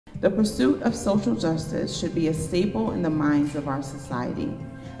The pursuit of social justice should be a staple in the minds of our society.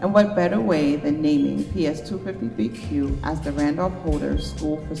 And what better way than naming PS 253Q as the Randolph Holder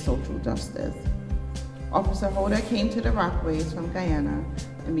School for Social Justice. Officer Holder came to the Rockaways from Guyana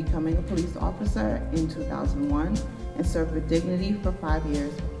and becoming a police officer in 2001 and served with dignity for 5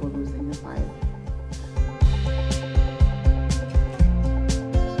 years before losing his life.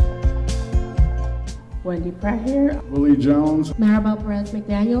 Wendy Pratt here. Willie Jones. Maribel Perez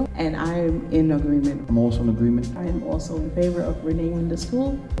McDaniel. And I am in agreement. I'm also in agreement. I am also in favor of renaming the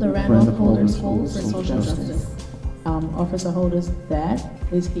school the Randolph Holder School for Social Justice. Officer Holder's dad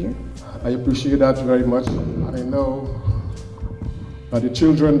is here. I appreciate that very much. I know that the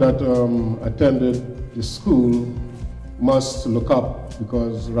children that attended the school must look up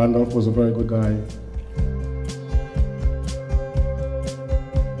because Randolph was a very good guy.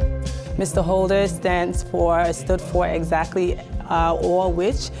 Mr. Holder stood for exactly all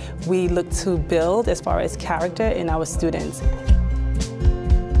which we look to build as far as character in our students.